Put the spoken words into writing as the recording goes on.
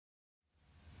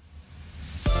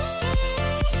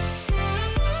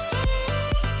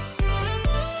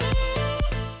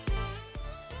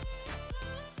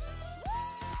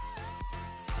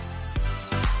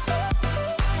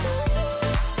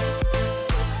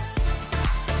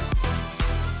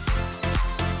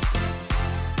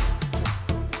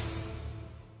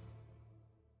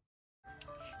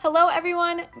Hello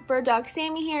everyone, Bird Dog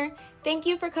Sammy here. Thank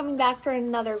you for coming back for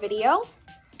another video.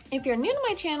 If you're new to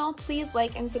my channel, please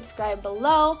like and subscribe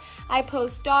below. I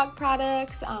post dog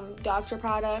products, doctor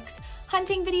products,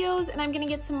 hunting videos, and I'm gonna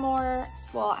get some more,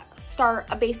 start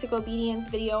a basic obedience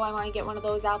video. I wanna get one of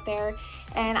those out there.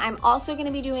 And I'm also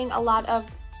gonna be doing a lot of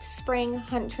spring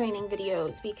hunt training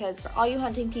videos because for all you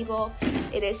hunting people,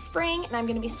 it is spring and I'm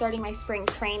gonna be starting my spring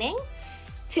training.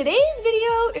 Today's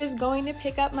video is going to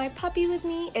pick up my puppy with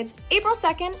me. It's April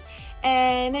 2nd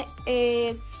and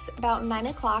it's about 9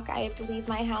 o'clock. I have to leave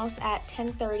my house at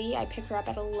 10:30. I pick her up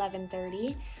at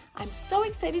 11:30. I'm so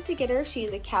excited to get her. She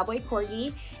is a cowboy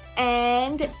corgi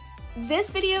and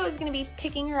this video is going to be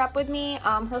picking her up with me,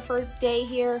 her first day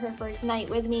here, her first night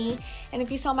with me. And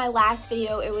if you saw my last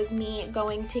video, it was me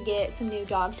going to get some new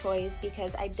dog toys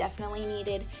because I definitely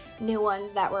needed new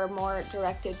ones that were more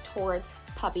directed towards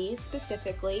puppies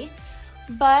specifically.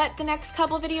 But the next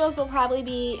couple videos will probably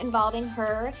be involving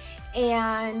her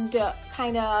and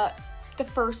kind of the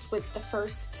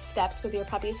first steps with your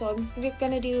puppy. So I'm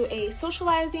gonna do a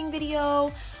socializing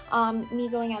video, me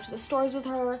going out to the stores with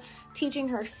her, teaching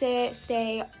her sit,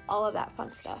 stay, all of that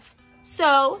fun stuff.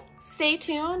 So stay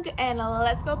tuned and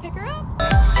let's go pick her up.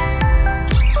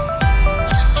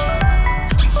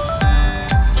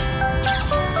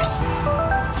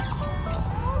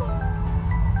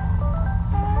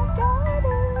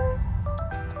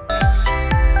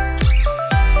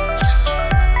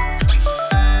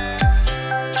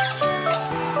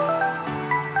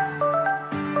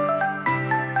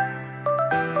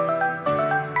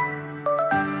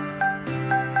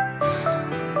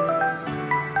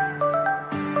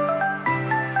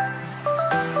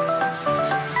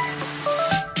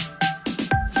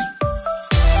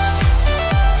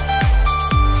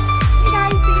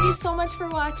 For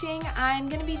watching. I'm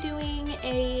gonna be doing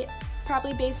a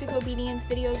probably basic obedience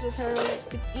videos with her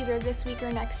either this week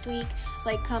or next week,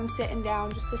 like come sitting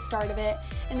down, just the start of it,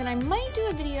 and then I might do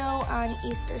a video on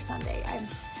Easter Sunday. I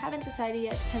haven't decided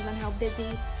yet, depends on how busy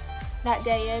that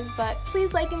day is, but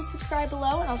please like and subscribe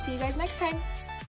below and I'll see you guys next time.